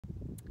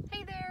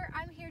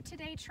here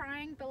today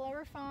trying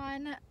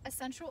Bellerophon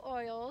essential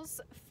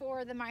oils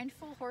for the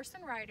mindful horse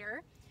and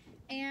rider,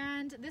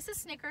 and this is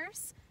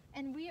Snickers,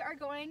 and we are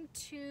going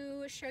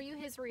to show you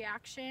his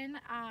reaction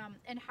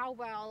and how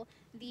well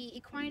the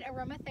Equine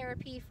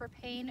Aromatherapy for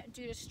pain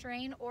due to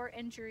strain or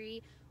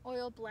injury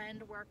oil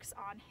blend works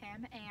on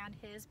him and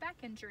his back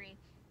injury.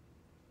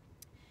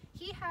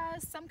 He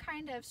has some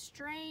kind of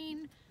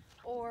strain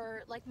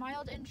or like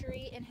mild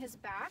injury in his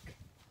back.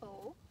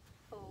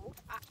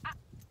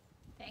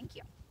 Thank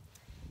you.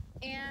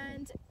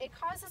 And it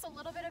causes a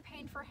little bit of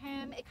pain for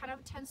him. It kind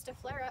of tends to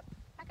flare up.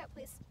 Back up,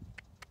 please.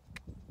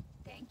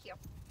 Thank you.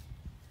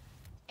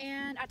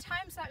 And at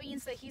times that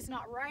means that he's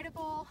not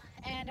rideable,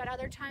 and at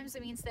other times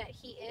it means that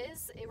he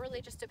is. It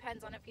really just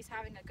depends on if he's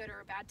having a good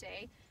or a bad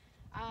day.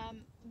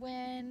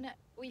 When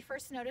we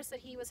first noticed that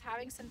he was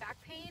having some back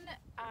pain,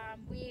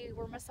 we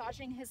were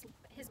massaging his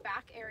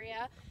back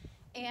area,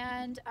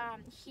 and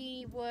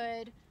he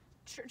would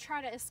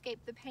try to escape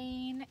the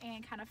pain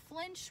and kind of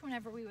flinch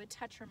whenever we would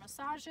touch or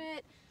massage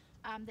it,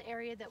 the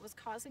area that was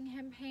causing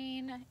him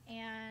pain,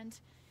 and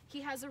he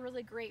has a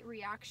really great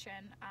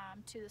reaction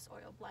to this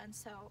oil blend,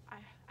 so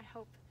I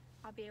hope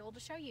I'll be able to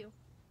show you.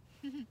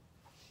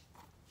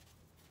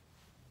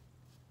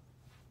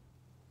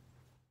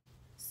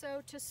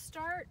 So to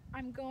start,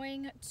 I'm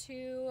going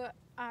to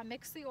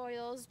mix the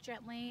oils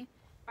gently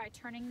by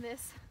turning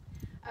this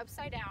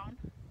upside down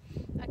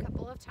a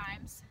couple of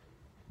times.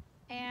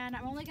 And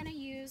I'm only going to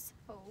use,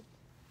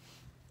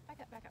 back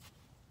up.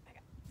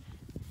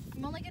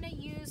 I'm only going to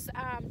use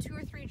 2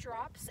 or 3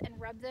 drops and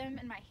rub them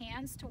in my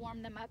hands to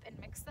warm them up and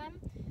mix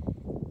them.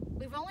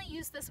 We've only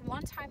used this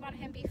one time on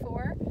him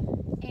before,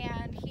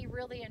 and he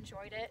really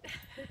enjoyed it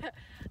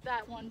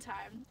that one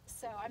time.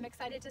 So I'm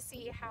excited to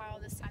see how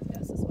this time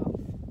goes as well.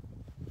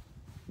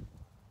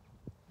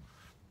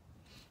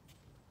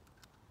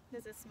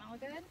 Does it smell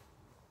good?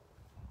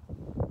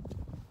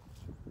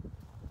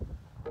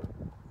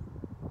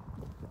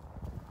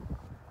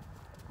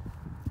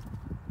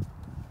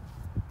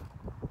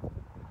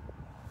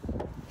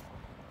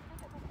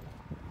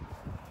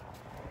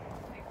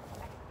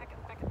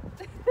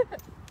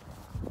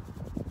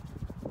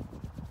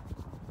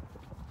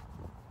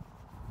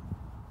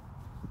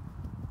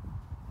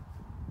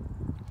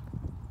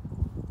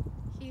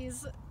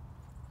 He's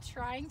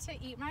trying to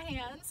eat my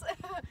hands.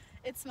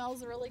 It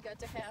smells really good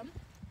to him.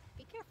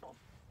 Be careful.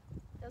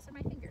 Those are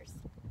my fingers.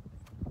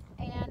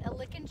 And a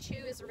lick and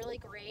chew is really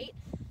great.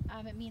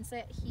 It means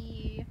that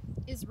he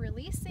is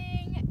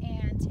releasing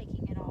and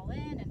taking it all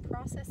in and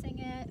processing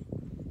it.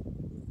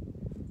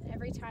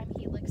 Every time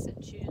he licks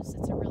and chews,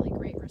 it's a really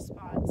great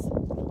response.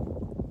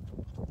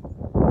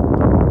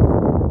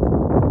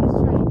 He's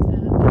trying to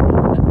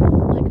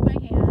lick my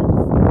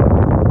hands.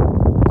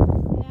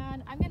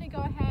 And I'm going to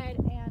go ahead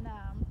and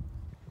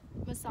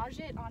massage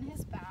it on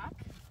his back.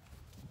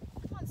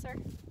 Come on, sir.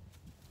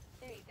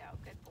 There you go.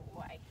 Good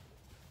boy.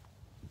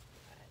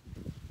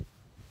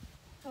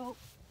 Good. Oh.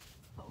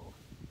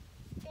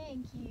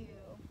 Thank you.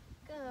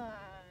 Good.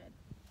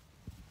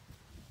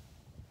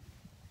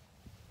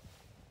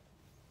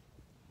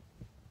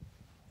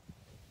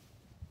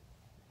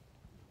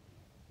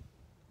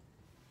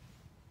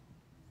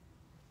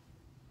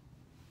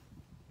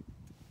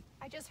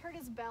 I just heard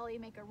his belly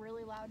make a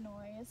really loud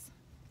noise.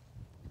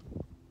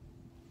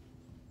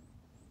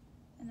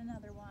 And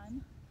another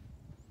one.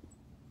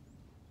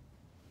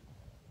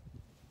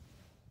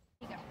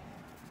 Here you go.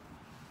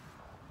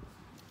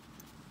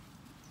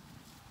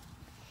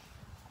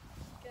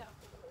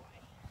 Good boy.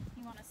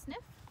 You want to sniff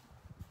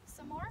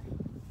some more?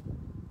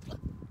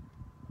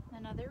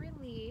 Another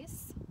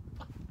release.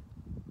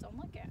 Don't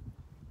lick it.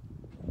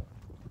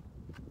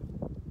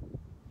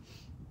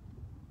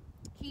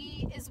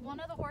 He is one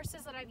of the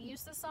horses that I've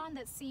used this on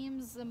that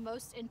seems the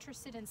most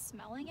interested in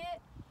smelling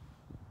it,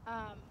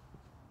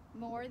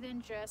 more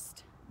than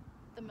just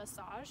the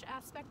massage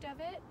aspect of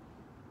it.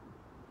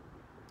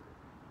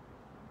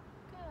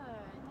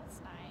 Good,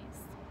 that's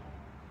nice.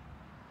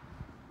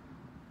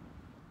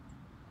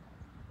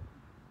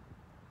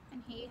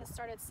 And he has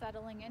started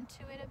settling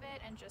into it a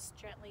bit and just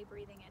gently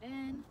breathing it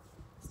in.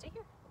 Stay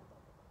here.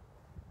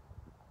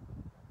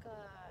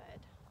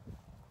 Good.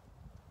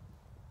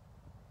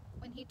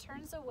 When he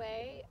turns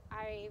away,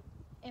 I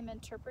am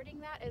interpreting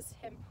that as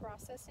him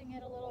processing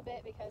it a little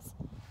bit, because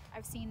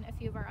I've seen a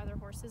few of our other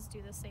horses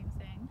do the same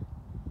thing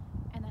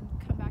and then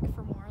come back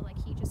for more like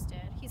he just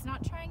did. He's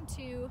not trying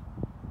to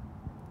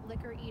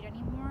lick or eat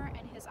anymore,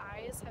 and his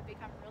eyes have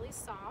become really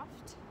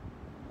soft.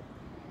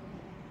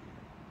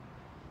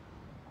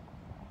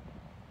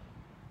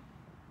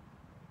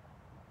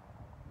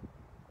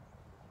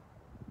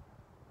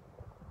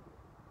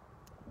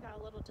 Got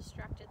a little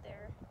distracted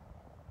there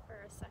for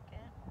a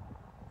second.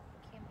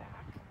 Came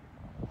back.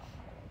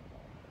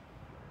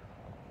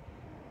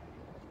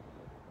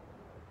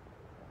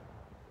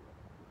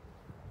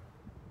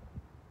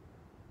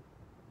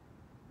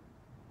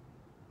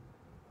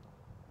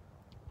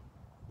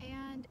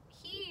 And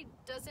he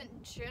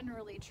doesn't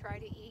generally try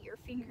to eat your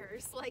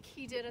fingers like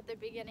he did at the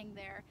beginning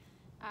there.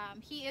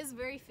 He is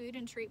very food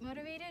and treat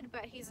motivated,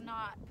 but he's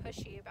not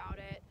pushy about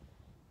it.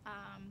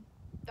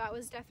 That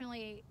was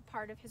definitely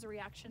part of his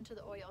reaction to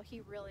the oil.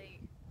 He really,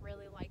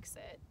 really likes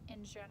it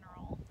in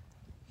general.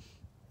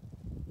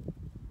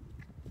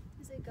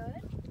 Is it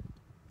good?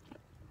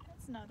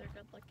 That's another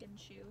good looking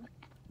shoe.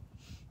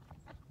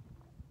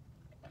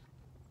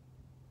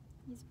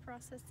 He's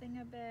processing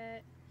a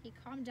bit. He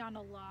calmed down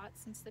a lot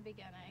since the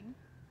beginning.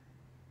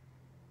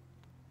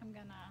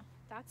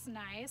 That's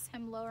nice.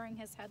 Him lowering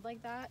his head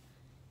like that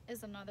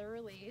is another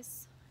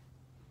release.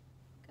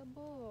 Good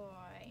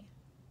boy.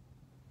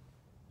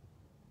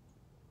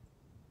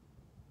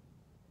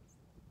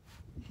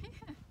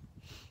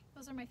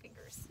 Those are my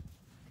fingers.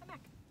 Come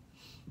back.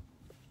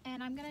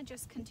 And I'm gonna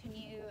just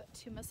continue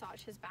to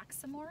massage his back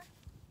some more.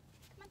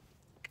 Come on.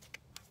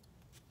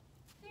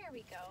 There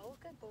we go.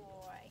 Good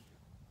boy.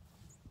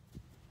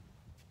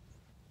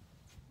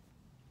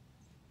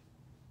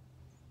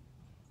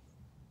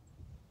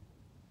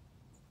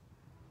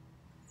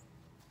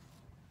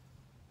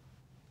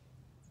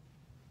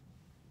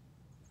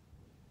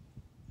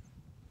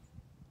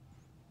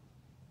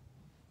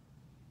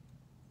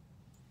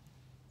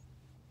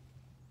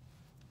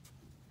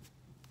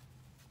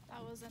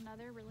 That was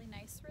another really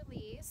nice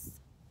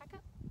release. Back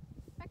up,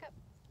 back up,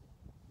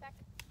 back,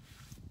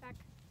 back.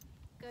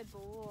 Good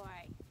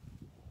boy.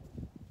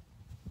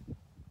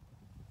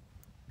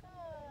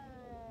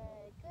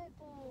 Good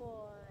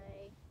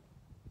boy.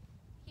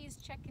 He's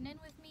checking in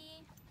with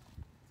me.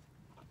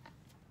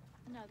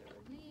 Another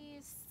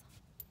release.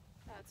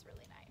 That's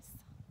really nice.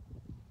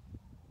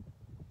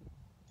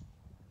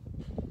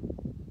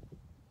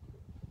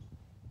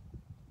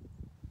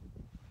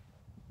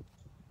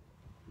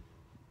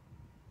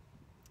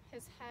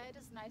 His head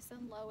is nice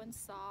and low and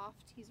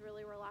soft. He's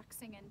really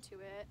relaxing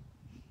into it.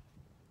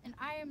 And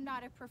I am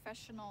not a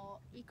professional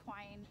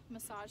equine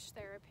massage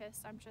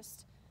therapist. I'm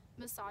just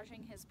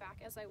massaging his back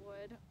as I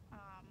would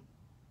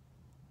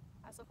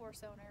as a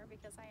horse owner,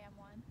 because I am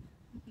one.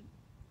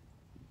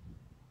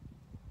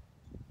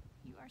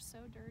 You are so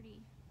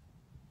dirty.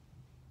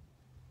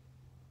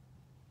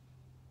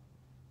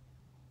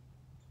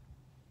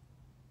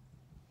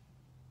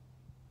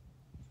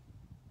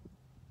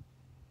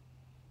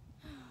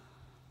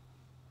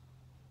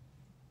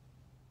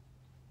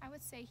 I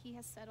would say he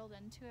has settled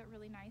into it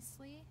really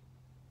nicely.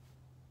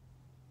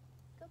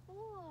 Good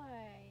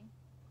boy.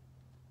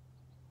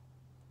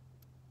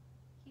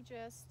 He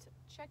just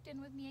checked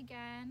in with me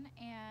again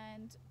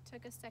and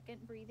took a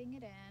second breathing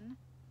it in,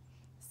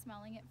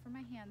 smelling it from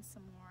my hands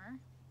some more.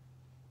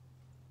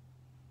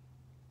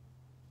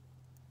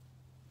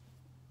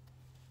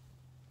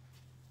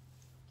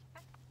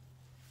 Back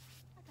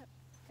up.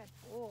 Good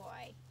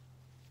boy.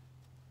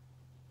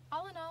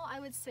 All in all, I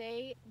would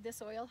say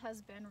this oil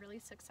has been really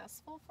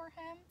successful for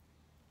him.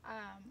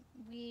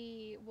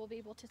 We will be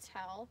able to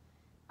tell,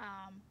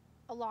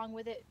 along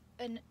with it,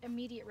 an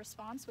immediate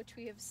response, which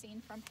we have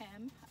seen from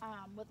him,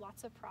 with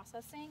lots of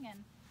processing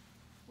and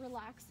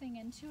relaxing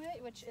into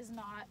it, which is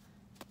not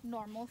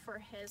normal for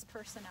his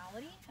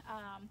personality.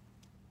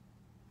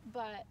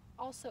 But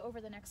also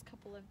over the next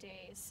couple of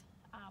days,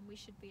 we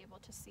should be able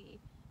to see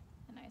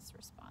a nice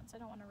response. I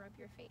don't want to rub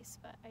your face,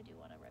 but I do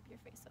want to rub your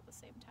face at the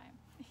same time.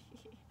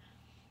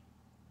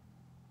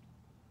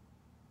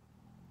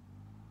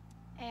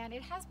 And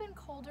it has been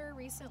colder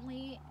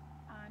recently.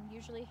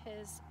 Usually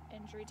his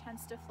injury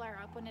tends to flare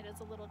up when it is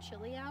a little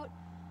chilly out.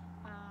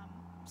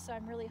 So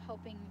I'm really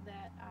hoping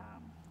that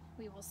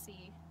we will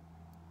see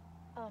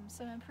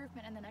some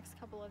improvement in the next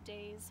couple of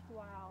days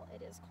while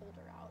it is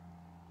colder out.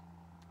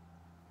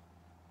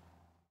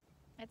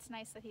 It's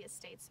nice that he has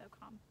stayed so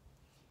calm.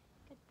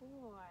 Good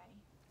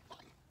boy.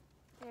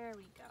 There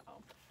we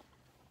go.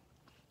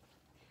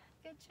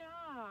 Good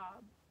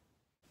job.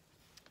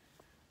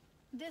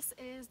 This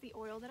is the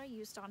oil that I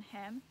used on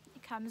him.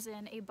 It comes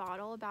in a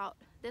bottle about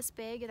this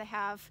big. They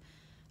have,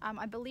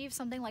 I believe,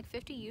 something like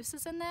 50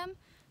 uses in them.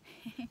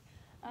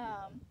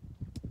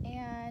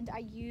 And I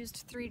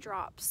used 3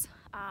 drops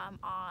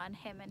on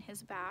him and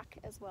his back,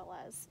 as well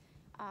as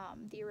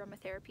the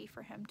aromatherapy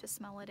for him to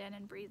smell it in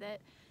and breathe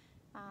it.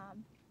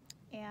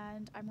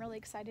 And I'm really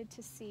excited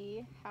to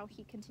see how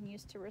he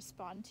continues to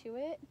respond to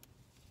it.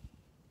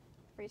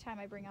 Every time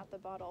I bring out the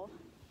bottle,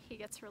 he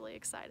gets really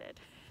excited.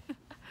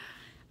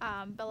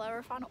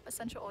 Bellerophon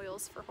essential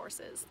oils for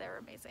horses, they're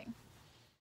amazing.